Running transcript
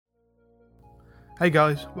Hey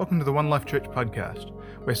guys, welcome to the One Life Church podcast.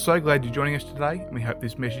 We're so glad you're joining us today, and we hope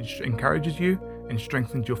this message encourages you and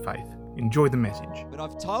strengthens your faith. Enjoy the message. But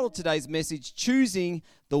I've titled today's message, Choosing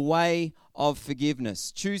the Way of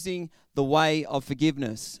Forgiveness. Choosing the Way of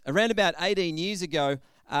Forgiveness. Around about 18 years ago,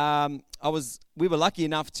 we were lucky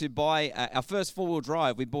enough to buy our first four-wheel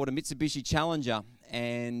drive. We bought a Mitsubishi Challenger,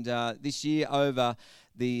 and this year over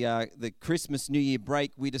the Christmas New Year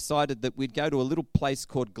break, we decided that we'd go to a little place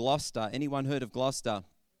called Gloucester. Anyone heard of Gloucester?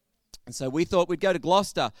 And so we thought we'd go to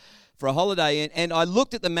Gloucester for a holiday, and I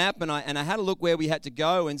looked at the map, and I had a look where we had to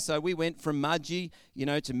go, and so we went from Mudgee,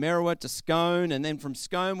 to Merriwa to Scone, and then from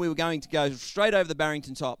Scone we were going to go straight over the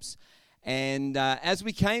Barrington Tops. And as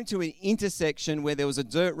we came to an intersection where there was a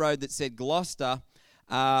dirt road that said Gloucester,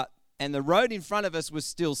 and the road in front of us was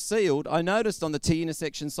still sealed, I noticed on the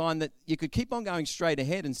T-intersection sign that you could keep on going straight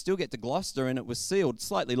ahead and still get to Gloucester, and it was sealed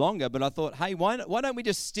slightly longer. But I thought, hey, why don't we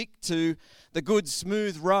just stick to the good,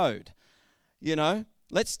 smooth road?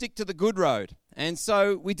 Let's stick to the good road. And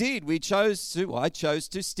so we did. I chose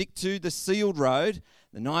to stick to the sealed road,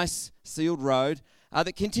 the nice sealed road,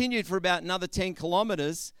 that continued for about another 10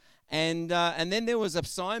 kilometres. And then there was a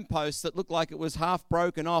signpost that looked like it was half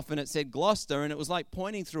broken off, and it said Gloucester, and it was like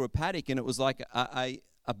pointing through a paddock, and it was like a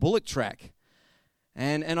bullock track.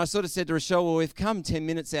 And I sort of said to Rochelle, well, we've come 10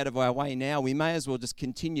 minutes out of our way now. We may as well just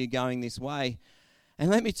continue going this way. And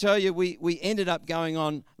let me tell you, we ended up going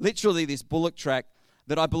on literally this bullock track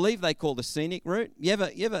that I believe they call the scenic route. You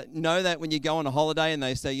ever know that when you go on a holiday and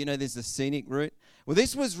they say, there's the scenic route? Well,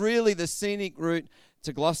 this was really the scenic route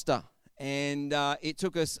to Gloucester. And it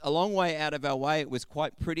took us a long way out of our way. It was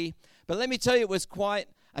quite pretty. But let me tell you, it was quite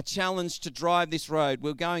a challenge to drive this road.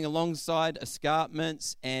 We were going alongside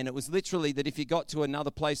escarpments, and it was literally that if you got to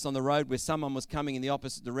another place on the road where someone was coming in the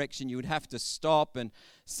opposite direction, you would have to stop, and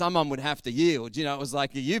someone would have to yield. It was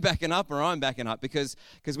like, are you backing up or I'm backing up? Because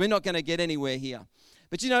we're not going to get anywhere here.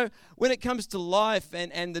 But, when it comes to life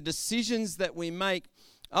and the decisions that we make,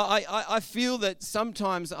 I feel that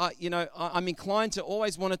sometimes, I'm inclined to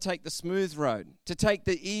always want to take the smooth road, to take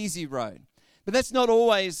the easy road. But that's not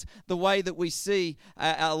always the way that we see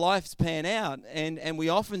our lives pan out. And we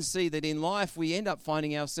often see that in life we end up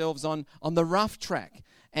finding ourselves on the rough track.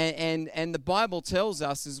 And the Bible tells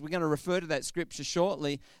us, as we're going to refer to that scripture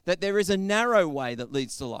shortly, that there is a narrow way that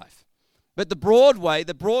leads to life. But the broad way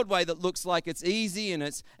that looks like it's easy and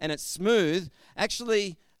it's smooth,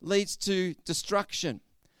 actually leads to destruction.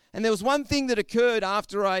 And there was one thing that occurred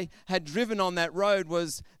after I had driven on that road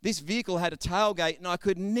was this vehicle had a tailgate, and I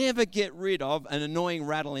could never get rid of an annoying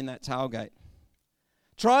rattle in that tailgate.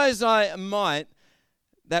 Try as I might,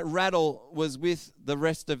 that rattle was with the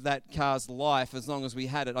rest of that car's life as long as we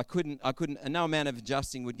had it. I couldn't, no amount of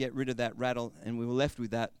adjusting would get rid of that rattle, and we were left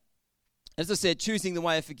with that. As I said, choosing the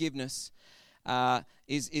way of forgiveness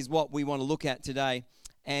is what we want to look at today.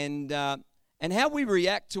 And how we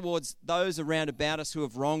react towards those around about us who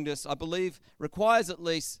have wronged us, I believe, requires at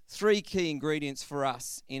least three key ingredients for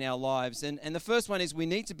us in our lives. And the first one is we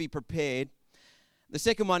need to be prepared. The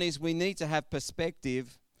second one is we need to have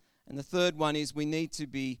perspective. And the third one is we need to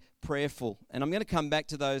be prayerful. And I'm going to come back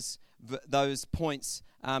to those points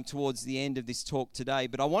towards the end of this talk today.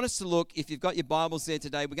 But I want us to look, if you've got your Bibles there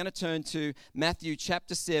today, we're going to turn to Matthew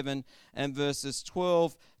chapter 7 and verses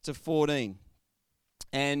 12 to 14.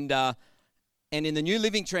 And in the New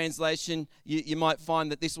Living Translation, you might find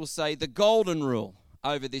that this will say the golden rule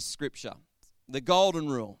over this scripture. The golden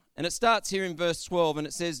rule. And it starts here in verse 12, and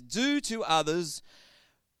it says, do to others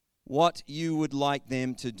what you would like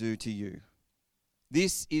them to do to you.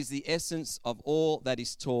 This is the essence of all that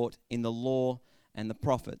is taught in the law and the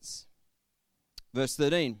prophets. Verse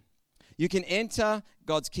 13, you can enter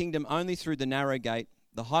God's kingdom only through the narrow gate.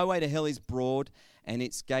 The highway to hell is broad, and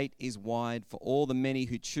its gate is wide for all the many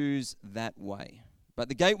who choose that way. But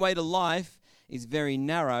the gateway to life is very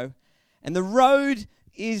narrow, and the road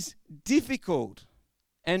is difficult,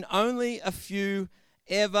 and only a few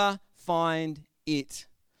ever find it.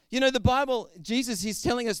 The Bible, Jesus is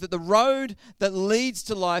telling us that the road that leads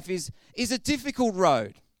to life is a difficult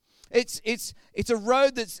road. It's a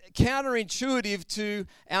road that's counterintuitive to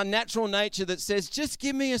our natural nature that says, just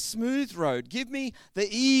give me a smooth road. Give me the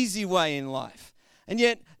easy way in life. And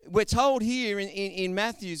yet, we're told here in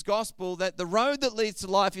Matthew's gospel that the road that leads to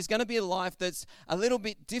life is going to be a life that's a little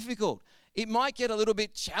bit difficult. It might get a little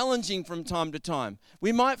bit challenging from time to time.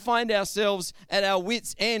 We might find ourselves at our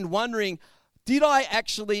wits' end wondering, did I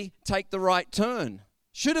actually take the right turn?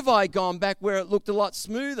 Should have I gone back where it looked a lot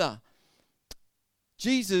smoother?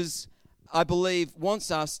 Jesus, I believe,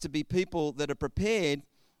 wants us to be people that are prepared,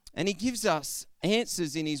 and he gives us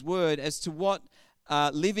answers in his word as to what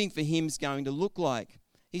living for him is going to look like.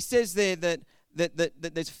 He says there that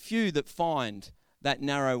there's few that find that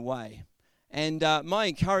narrow way. And my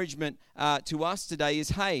encouragement to us today is,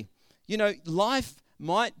 hey, life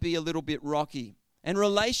might be a little bit rocky. And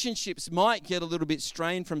relationships might get a little bit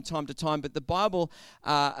strained from time to time, but the Bible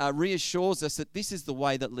reassures us that this is the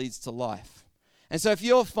way that leads to life. And so if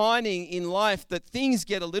you're finding in life that things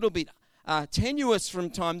get a little bit tenuous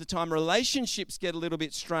from time to time, relationships get a little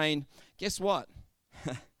bit strained, guess what?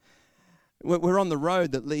 We're on the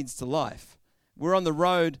road that leads to life. We're on the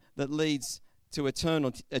road that leads to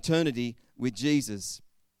eternity with Jesus.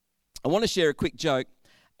 I want to share a quick joke,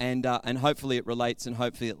 and hopefully it relates and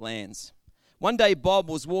hopefully it lands. One day, Bob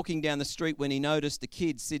was walking down the street when he noticed a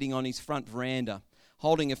kid sitting on his front veranda,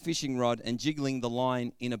 holding a fishing rod and jiggling the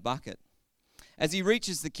line in a bucket. As he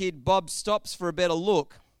reaches the kid, Bob stops for a better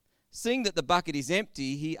look. Seeing that the bucket is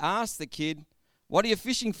empty, he asks the kid, "What are you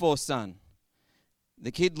fishing for, son?"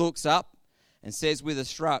 The kid looks up and says with a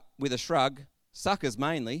shrug, "Suckers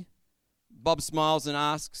mainly." Bob smiles and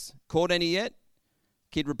asks, "Caught any yet?"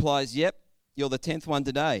 Kid replies, "Yep, you're the 10th one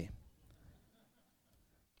today."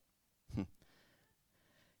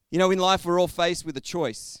 In life we're all faced with a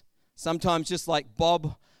choice. Sometimes, just like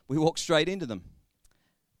Bob, we walk straight into them.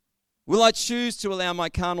 Will I choose to allow my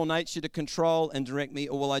carnal nature to control and direct me,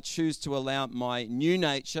 or will I choose to allow my new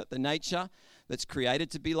nature, the nature that's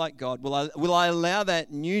created to be like God, will I allow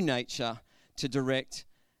that new nature to direct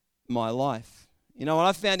my life? What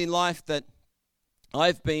I've found in life that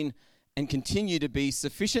I've been and continue to be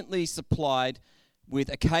sufficiently supplied with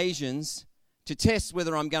occasions to test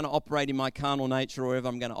whether I'm going to operate in my carnal nature or whether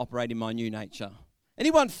I'm going to operate in my new nature.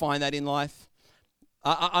 Anyone find that in life?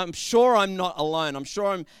 I'm sure I'm not alone. I'm sure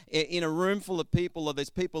I'm in a room full of people, or there's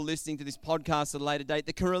people listening to this podcast at a later date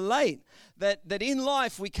that can relate that in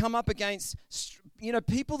life we come up against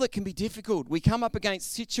people that can be difficult. We come up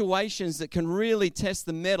against situations that can really test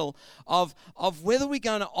the mettle of whether we're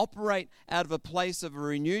going to operate out of a place of a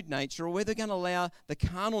renewed nature, or whether we're going to allow the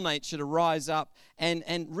carnal nature to rise up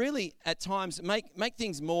and really at times make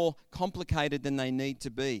things more complicated than they need to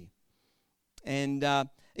be. And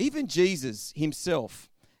even Jesus himself,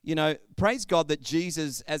 praise God that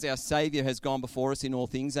Jesus as our Savior has gone before us in all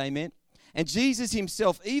things, amen. And Jesus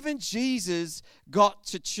himself, even Jesus got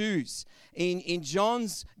to choose. In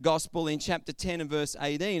John's Gospel in chapter 10 and verse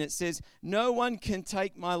 18, it says, "No one can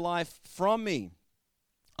take my life from me.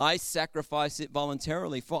 I sacrifice it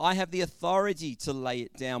voluntarily, for I have the authority to lay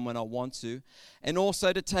it down when I want to, and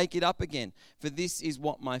also to take it up again. For this is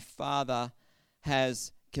what my Father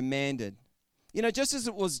has commanded." Just as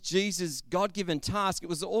it was Jesus' God-given task, it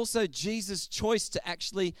was also Jesus' choice to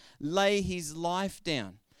actually lay his life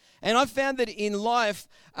down. And I've found that in life,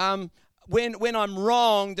 when I'm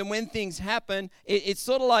wronged and when things happen, it's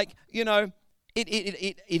sort of like,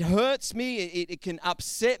 it hurts me. It can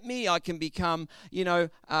upset me. I can become, in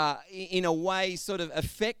a way sort of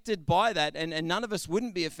affected by that. And none of us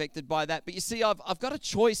wouldn't be affected by that. But you see, I've got a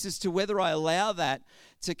choice as to whether I allow that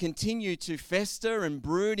to continue to fester and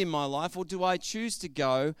brood in my life, or do I choose to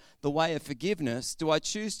go the way of forgiveness? Do I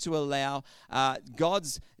choose to allow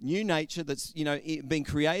God's new nature that's been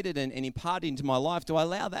created and imparted into my life? Do I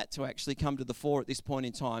allow that to actually come to the fore at this point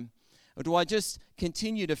in time? Or do I just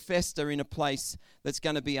continue to fester in a place that's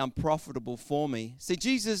going to be unprofitable for me? See,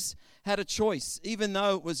 Jesus had a choice. Even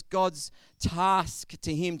though it was God's task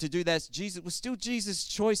to him to do that, it was still Jesus'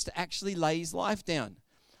 choice to actually lay his life down.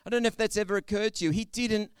 I don't know if that's ever occurred to you. He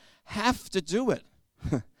didn't have to do it.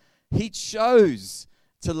 He chose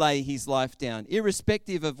to lay his life down.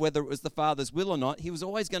 Irrespective of whether it was the Father's will or not, he was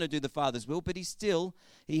always going to do the Father's will, but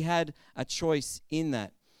he had a choice in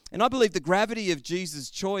that. And I believe the gravity of Jesus'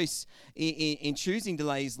 choice in choosing to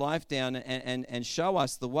lay his life down and show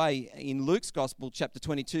us the way in Luke's Gospel, chapter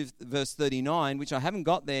 22, verse 39, which I haven't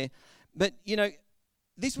got there. But,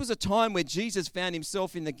 this was a time where Jesus found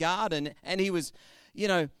himself in the garden, and he was,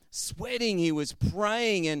 sweating, he was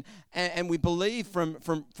praying, and we believe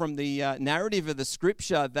from the narrative of the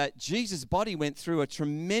scripture that Jesus' body went through a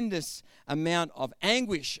tremendous amount of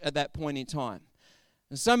anguish at that point in time.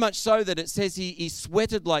 And so much so that it says he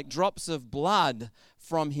sweated like drops of blood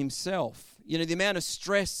from himself. The amount of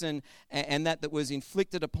stress and that was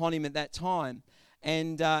inflicted upon him at that time.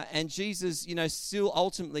 And Jesus, still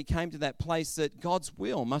ultimately came to that place that God's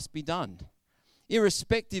will must be done,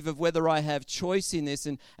 irrespective of whether I have choice in this.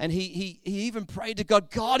 And he even prayed to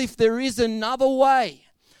God, "God, if there is another way,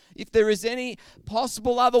 if there is any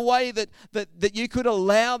possible other way that you could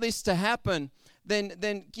allow this to happen,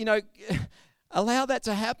 then allow that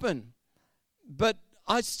to happen. But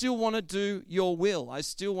I still want to do your will. I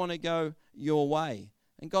still want to go your way."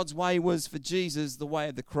 And God's way was for Jesus the way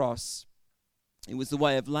of the cross. It was the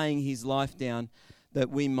way of laying his life down that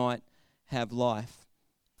we might have life.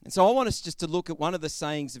 And so I want us just to look at one of the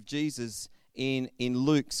sayings of Jesus in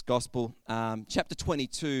Luke's Gospel, chapter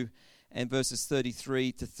 22 and verses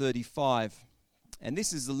 33 to 35. And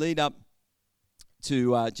this is the lead up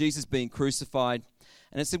to Jesus being crucified.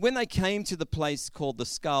 And it said, when they came to the place called the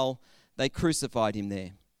Skull, they crucified him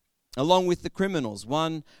there, along with the criminals,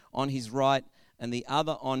 one on his right and the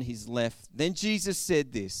other on his left. Then Jesus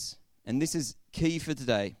said this, and this is key for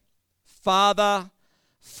today: Father,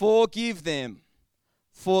 forgive them,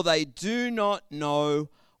 for they do not know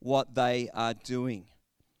what they are doing.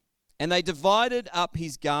 And they divided up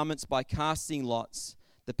his garments by casting lots.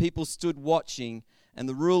 The people stood watching, and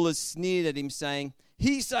the rulers sneered at him, saying,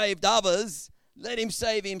 he saved others, let him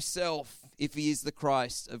save himself, if he is the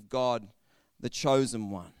Christ of God, the chosen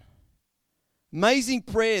one. Amazing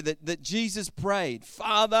prayer that Jesus prayed.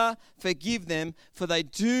 Father, forgive them, for they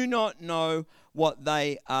do not know what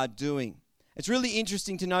they are doing. It's really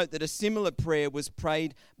interesting to note that a similar prayer was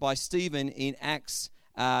prayed by Stephen in Acts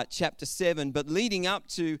chapter 7. But leading up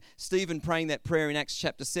to Stephen praying that prayer in Acts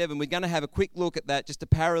chapter 7, we're going to have a quick look at that just to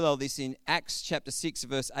parallel this in Acts chapter 6,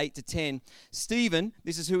 verse 8 to 10. Stephen,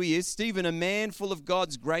 this is who he is. Stephen, a man full of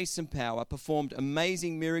God's grace and power, performed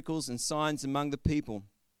amazing miracles and signs among the people.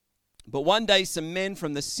 But one day some men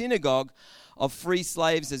from the synagogue of free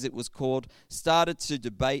slaves, as it was called, started to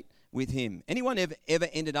debate with him. Anyone ever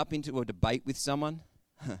ended up into a debate with someone?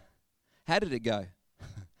 How did it go?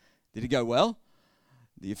 Did it go well?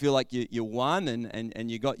 Do you feel like you won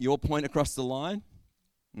and you got your point across the line?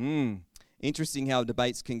 Interesting how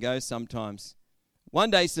debates can go sometimes. One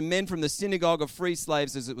day some men from the synagogue of free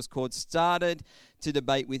slaves, as it was called, started to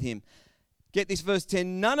debate with him. Get this, verse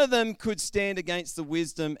 10, none of them could stand against the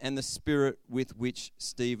wisdom and the spirit with which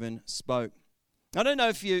Stephen spoke. I don't know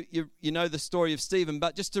if you know the story of Stephen,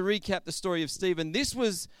 but just to recap the story of Stephen, this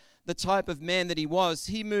was the type of man that he was.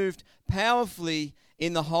 He moved powerfully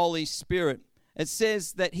in the Holy Spirit. It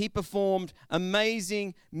says that he performed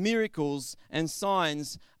amazing miracles and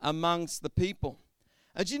signs amongst the people.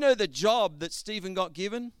 And do you know the job that Stephen got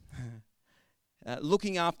given?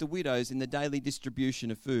 Looking after widows in the daily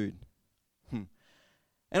distribution of food.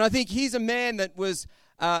 And I think he's a man that was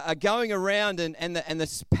going around and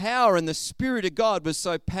the power and the Spirit of God was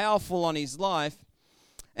so powerful on his life.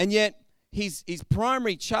 And yet his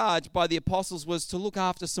primary charge by the apostles was to look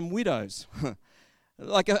after some widows,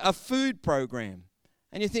 like a food program.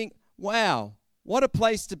 And you think, wow, what a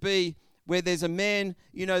place to be where there's a man,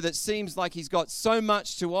 that seems like he's got so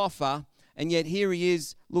much to offer, and yet here he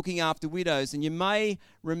is looking after widows. And you may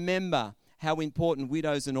remember how important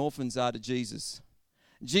widows and orphans are to Jesus.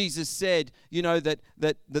 Jesus said, that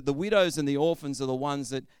the widows and the orphans are the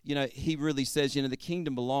ones that, he really says, the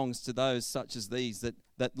kingdom belongs to those such as these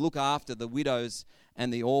that look after the widows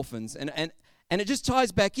and the orphans. And it just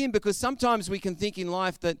ties back in, because sometimes we can think in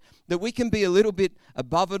life that we can be a little bit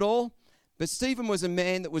above it all. But Stephen was a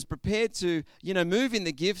man that was prepared to, move in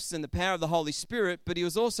the gifts and the power of the Holy Spirit, but he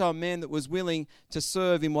was also a man that was willing to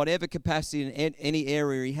serve in whatever capacity in any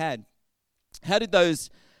area he had. How did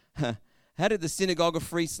the synagogue of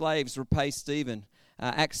free slaves repay Stephen?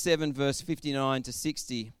 Acts 7, verse 59 to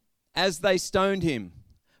 60. As they stoned him.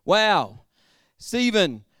 Wow.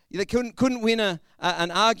 Stephen, they couldn't win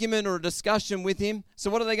an argument or a discussion with him. So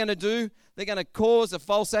what are they going to do? They're going to cause a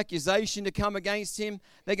false accusation to come against him.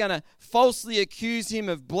 They're going to falsely accuse him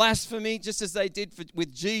of blasphemy, just as they did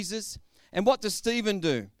with Jesus. And what does Stephen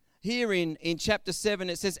do? Here in chapter 7,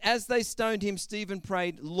 it says, as they stoned him, Stephen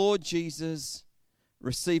prayed, Lord Jesus,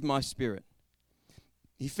 receive my spirit.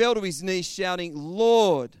 He fell to his knees shouting,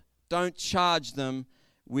 Lord, don't charge them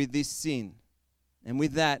with this sin. And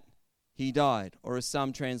with that, he died. Or as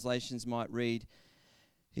some translations might read,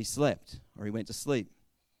 he slept, or he went to sleep.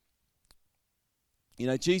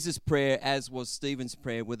 Jesus' prayer, as was Stephen's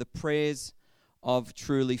prayer, were the prayers of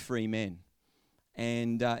truly free men.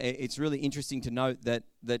 And it's really interesting to note that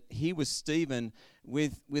he was Stephen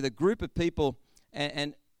with a group of people,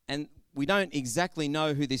 and we don't exactly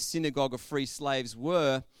know who this synagogue of free slaves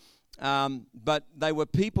were, but they were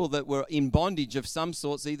people that were in bondage of some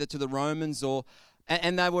sorts, either to the Romans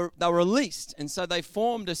and they were released. And so they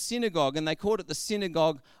formed a synagogue, and they called it the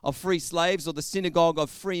synagogue of free slaves, or the synagogue of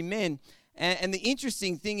free men. And the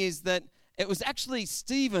interesting thing is that it was actually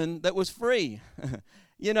Stephen that was free.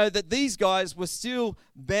 That these guys were still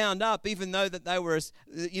bound up, even though that they were,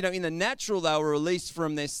 in the natural they were released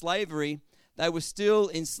from their slavery. They were still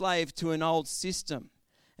enslaved to an old system.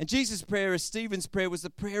 And Jesus' prayer, as Stephen's prayer, was the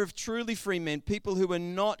prayer of truly free men, people who were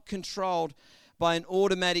not controlled by an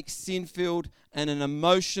automatic sin-filled and an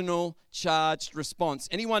emotional charged response.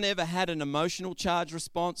 Anyone ever had an emotional charged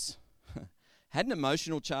response? Had an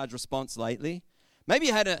emotional charged response lately? Maybe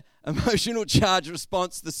you had an emotional charged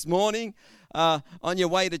response this morning on your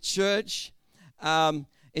way to church.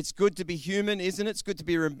 It's good to be human, isn't it? It's good to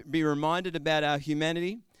be reminded about our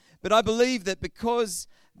humanity. But I believe that because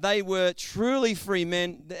they were truly free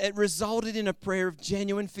men, it resulted in a prayer of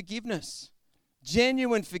genuine forgiveness.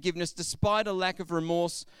 Genuine forgiveness despite a lack of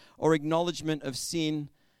remorse or acknowledgement of sin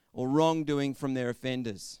or wrongdoing from their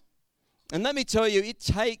offenders. And let me tell you, it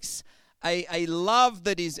takes a love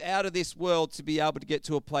that is out of this world to be able to get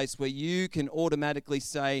to a place where you can automatically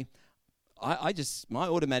say, my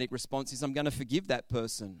automatic response is I'm going to forgive that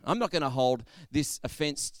person. I'm not going to hold this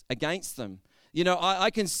offense against them. You know,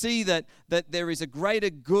 I can see that there is a greater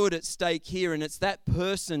good at stake here, and it's that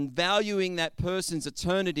person, valuing that person's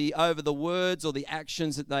eternity over the words or the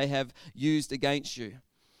actions that they have used against you.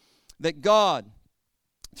 That God,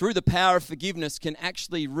 through the power of forgiveness, can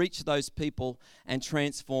actually reach those people and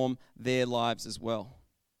transform their lives as well.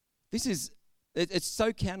 It's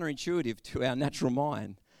so counterintuitive to our natural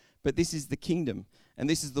mind, but this is the kingdom, and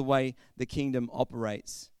this is the way the kingdom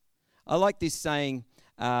operates. I like this saying,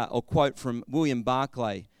 or quote from William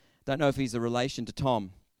Barclay. Don't know if he's a relation to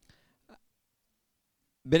Tom.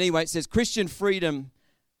 But anyway, it says, Christian freedom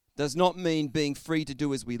does not mean being free to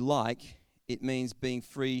do as we like. It means being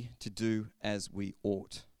free to do as we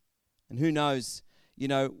ought. And who knows, you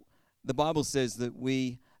know, the Bible says that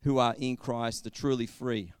we who are in Christ are truly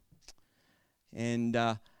free. And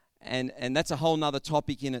that's a whole nother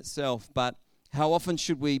topic in itself. But how often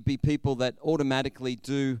should we be people that automatically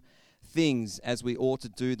do things as we ought to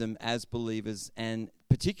do them as believers, and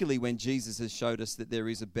particularly when Jesus has showed us that there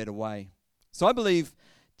is a better way? So I believe,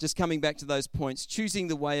 just coming back to those points, choosing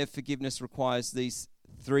the way of forgiveness requires these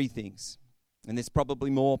three things. And there's probably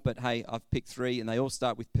more, but hey, I've picked three, and they all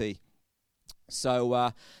start with P.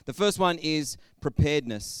 So the first one is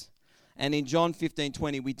preparedness. And in John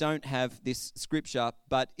 15:20, we don't have this scripture,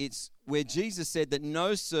 but it's where Jesus said that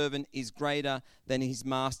no servant is greater than his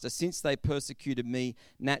master. Since they persecuted me,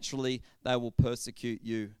 naturally they will persecute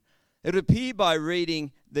you. It would appear by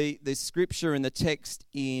reading the scripture and the text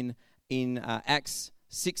in Acts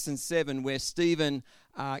 6 and 7, where Stephen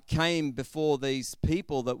came before these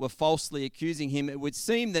people that were falsely accusing him, it would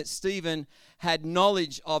seem that Stephen had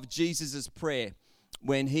knowledge of Jesus' prayer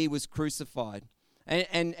when he was crucified.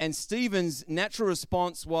 And Stephen's natural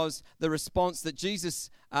response was the response that Jesus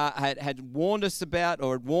had warned us about,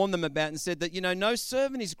 or had warned them about, and said that, you know, no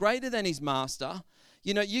servant is greater than his master.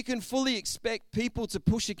 You know, you can fully expect people to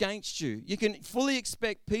push against you. You can fully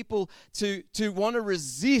expect people to want to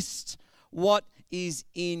resist what is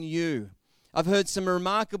in you. I've heard some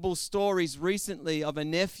remarkable stories recently of a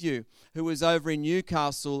nephew who was over in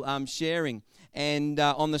Newcastle sharing and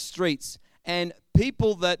on the streets, and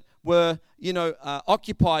people that were,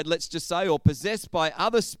 occupied, let's just say, or possessed by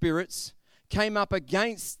other spirits, came up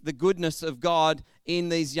against the goodness of God in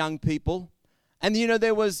these young people. And,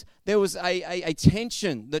 there was a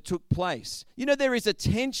tension that took place. There is a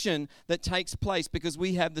tension that takes place because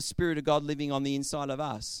we have the Spirit of God living on the inside of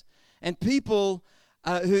us. And people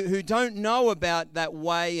who don't know about that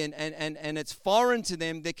way and it's foreign to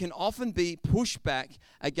them, there can often be pushback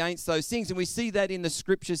against those things. And we see that in the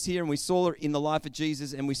scriptures here, and we saw it in the life of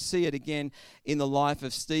Jesus, and we see it again in the life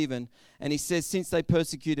of Stephen. And he says, since they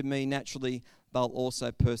persecuted me, naturally they'll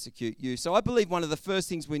also persecute you. So I believe one of the first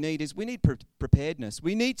things we need is we need preparedness.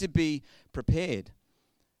 We need to be prepared.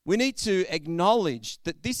 We need to acknowledge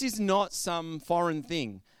that this is not some foreign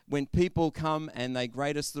thing. When people come and they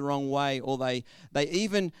grade us the wrong way, or they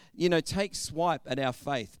even, take swipe at our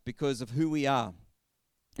faith because of who we are,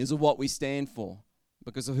 because of what we stand for,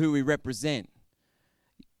 because of who we represent.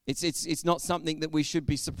 It's not something that we should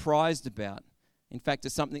be surprised about. In fact,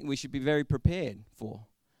 it's something we should be very prepared for.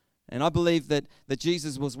 And I believe that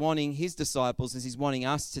Jesus was wanting his disciples, as he's wanting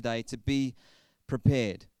us today, to be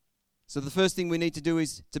prepared. So the first thing we need to do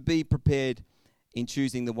is to be prepared in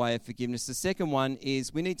choosing the way of forgiveness. The second one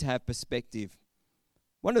is we need to have perspective.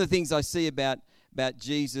 One of the things I see about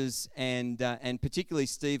Jesus and particularly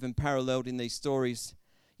Stephen paralleled in these stories,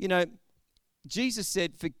 Jesus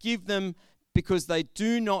said, forgive them because they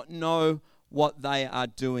do not know what they are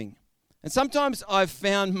doing. And sometimes I've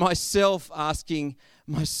found myself asking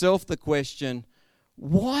myself the question,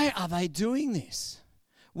 why are they doing this?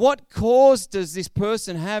 what cause does this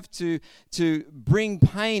person have to bring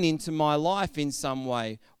pain into my life in some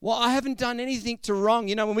way? Well, I haven't done anything to wrong.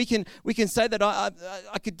 You know, when we can say that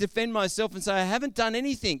I could defend myself and say I haven't done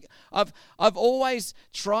anything. I've always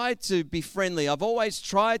tried to be friendly. I've always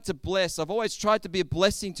tried to bless. I've always tried to be a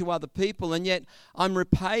blessing to other people, and yet I'm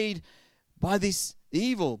repaid by this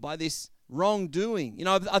evil, by this wrongdoing. You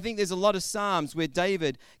know, I think there's a lot of Psalms where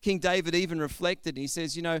King David even reflected. He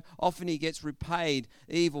says, you know, often he gets repaid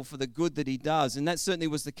evil for the good that he does. And that certainly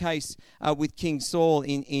was the case with King Saul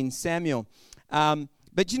in Samuel.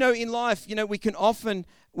 But, you know, in life, you know, we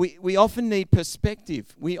often need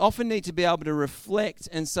perspective. We often need to be able to reflect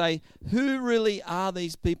and say, who really are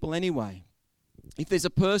these people anyway? If there's a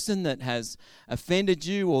person that has offended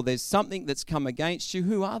you or there's something that's come against you,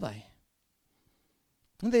 who are they?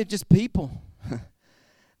 They're just people.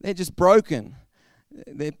 They're just broken.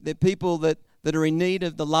 They're people that are in need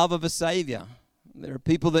of the love of a Savior. There are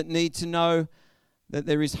people that need to know that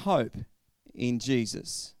there is hope in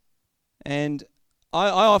Jesus. And I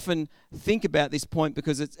often think about this point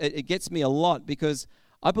because it gets me a lot, because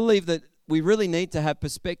I believe that we really need to have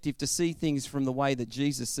perspective to see things from the way that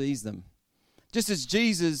Jesus sees them. Just as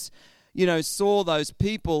Jesus, you know, saw those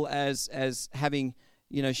people as having,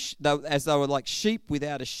 you know, as they were like sheep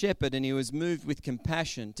without a shepherd, and he was moved with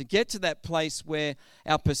compassion. To get to that place where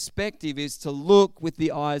our perspective is to look with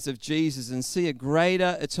the eyes of Jesus and see a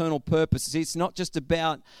greater eternal purpose. See, it's not just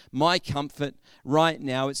about my comfort right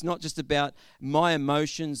now. It's not just about my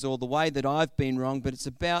emotions or the way that I've been wrong, but it's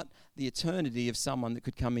about the eternity of someone that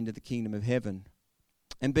could come into the kingdom of heaven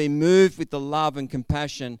and be moved with the love and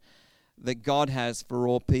compassion that God has for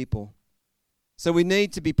all people. So we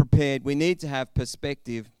need to be prepared. We need to have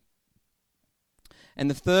perspective. And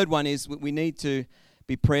the third one is we need to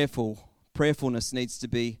be prayerful. Prayerfulness needs to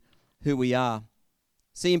be who we are.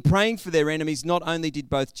 See, in praying for their enemies, not only did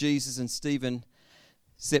both Jesus and Stephen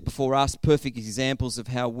set before us perfect examples of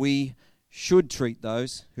how we should treat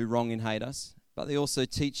those who wrong and hate us, but they also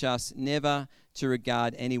teach us never to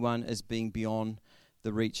regard anyone as being beyond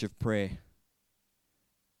the reach of prayer.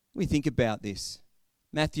 We think about this.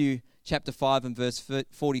 Matthew Chapter 5 and verse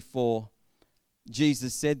 44,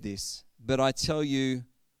 Jesus said this, "But I tell you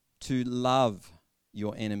to love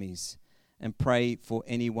your enemies and pray for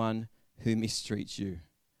anyone who mistreats you."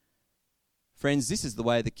 Friends, this is the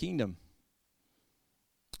way of the kingdom.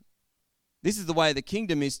 This is the way of the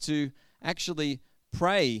kingdom, is to actually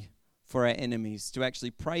pray for our enemies, to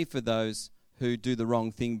actually pray for those who do the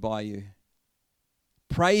wrong thing by you.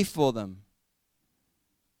 Pray for them.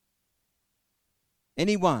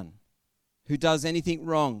 Anyone who does anything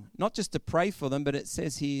wrong, not just to pray for them, but it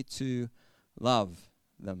says here to love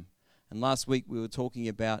them. And last week we were talking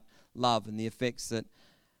about love and the effects that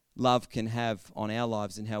love can have on our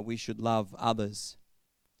lives and how we should love others.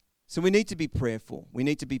 So we need to be prayerful. We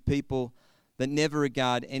need to be people that never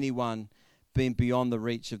regard anyone being beyond the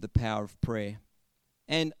reach of the power of prayer.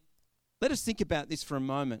 And let us think about this for a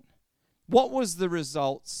moment. What was the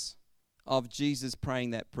results of Jesus praying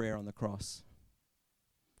that prayer on the cross?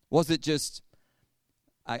 Was it just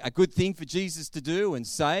a good thing for Jesus to do and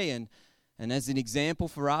say, and as an example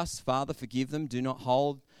for us, Father, forgive them, do not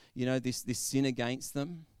hold, you know, this sin against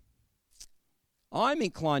them? I'm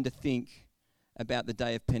inclined to think about the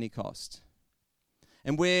day of Pentecost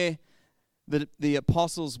and where the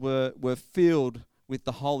apostles were filled with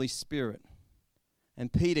the Holy Spirit.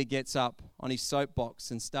 And Peter gets up on his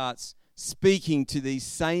soapbox and starts speaking to these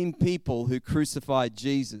same people who crucified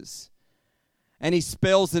Jesus. And he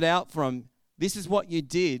spells it out from, this is what you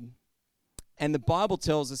did. And the Bible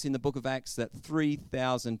tells us in the book of Acts that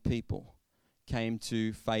 3,000 people came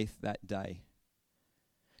to faith that day.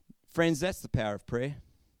 Friends, that's the power of prayer.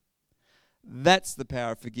 That's the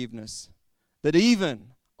power of forgiveness. That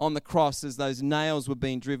even on the cross, as those nails were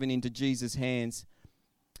being driven into Jesus' hands,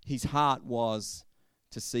 his heart was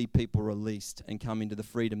to see people released and come into the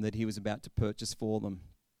freedom that he was about to purchase for them.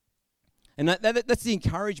 And that's the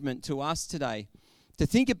encouragement to us today, to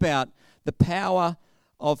think about the power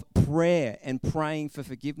of prayer and praying for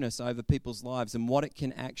forgiveness over people's lives and what it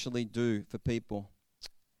can actually do for people.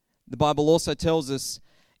 The Bible also tells us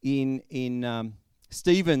in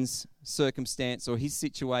Stephen's circumstance or his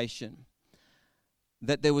situation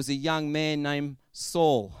that there was a young man named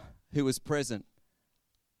Saul who was present,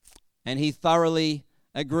 and he thoroughly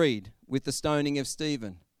agreed with the stoning of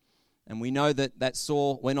Stephen. And we know that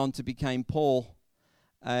Saul went on to become Paul,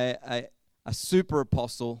 a super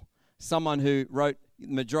apostle, someone who wrote the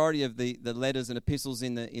majority of the letters and epistles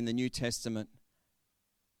in the New Testament.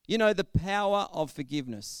 You know, the power of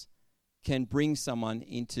forgiveness can bring someone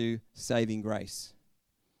into saving grace.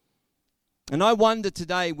 And I wonder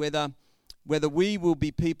today whether we will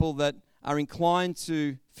be people that are inclined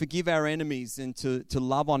to forgive our enemies and to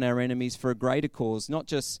love on our enemies for a greater cause, not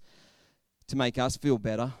just to make us feel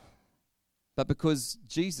better, but because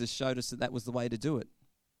Jesus showed us that was the way to do it.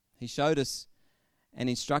 He showed us and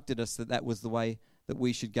instructed us that was the way that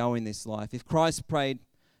we should go in this life. If Christ prayed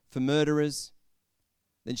for murderers,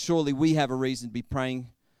 then surely we have a reason to be praying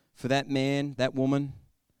for that man, that woman,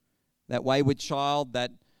 that wayward child,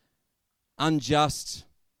 that unjust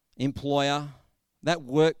employer, that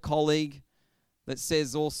work colleague that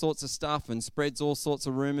says all sorts of stuff and spreads all sorts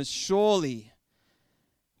of rumors. Surely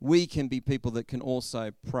we can be people that can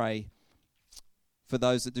also pray for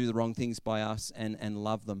those that do the wrong things by us and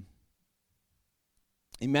love them.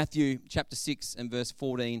 In Matthew chapter 6 and verse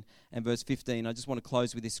 14 and verse 15, I just want to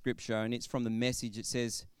close with this scripture, and it's from the Message. It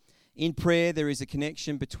says, in prayer there is a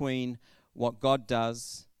connection between what God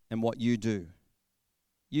does and what you do.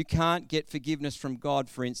 You can't get forgiveness from God,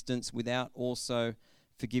 for instance, without also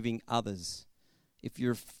forgiving others. If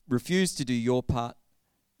you refuse to do your part,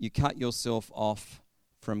 you cut yourself off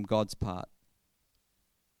from God's part.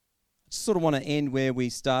 I just sort of want to end where we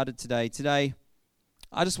started today. Today,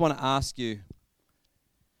 I just want to ask you,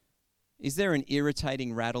 is there an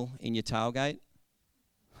irritating rattle in your tailgate?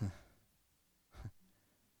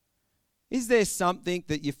 Is there something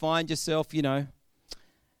that you find yourself,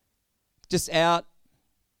 just out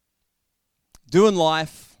doing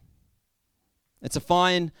life? It's a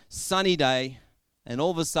fine sunny day, and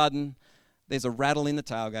all of a sudden, there's a rattle in the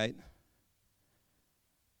tailgate.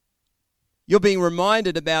 You're being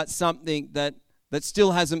reminded about something that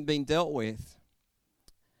still hasn't been dealt with.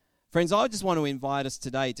 Friends, I just want to invite us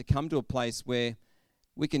today to come to a place where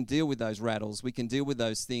we can deal with those rattles. We can deal with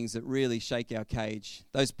those things that really shake our cage.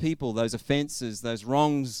 Those people, those offenses, those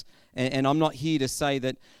wrongs. And I'm not here to say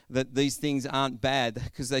that these things aren't bad,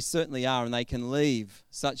 because they certainly are, and they can leave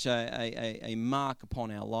such a mark upon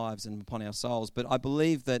our lives and upon our souls. But I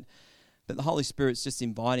believe that the Holy Spirit's just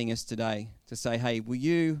inviting us today to say, hey, will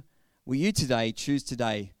you today choose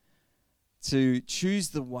to choose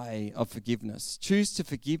the way of forgiveness? Choose to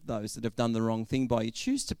forgive those that have done the wrong thing by you.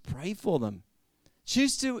 Choose to pray for them.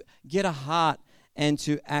 Choose to get a heart and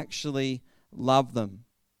to actually love them.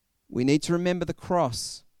 We need to remember the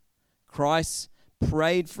cross. Christ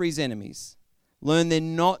prayed for his enemies. Learn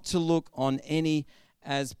then not to look on any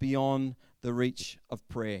as beyond the reach of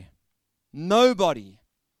prayer. Nobody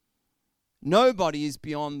is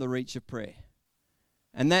beyond the reach of prayer.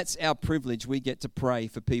 And that's our privilege. We get to pray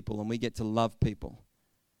for people and we get to love people.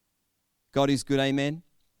 God is good, amen?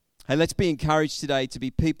 Hey, let's be encouraged today to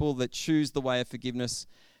be people that choose the way of forgiveness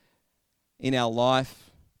in our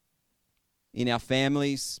life, in our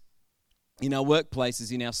families, in our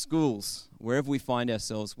workplaces, in our schools, wherever we find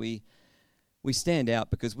ourselves. We stand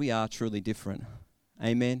out because we are truly different.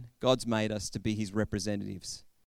 Amen? God's made us to be his representatives.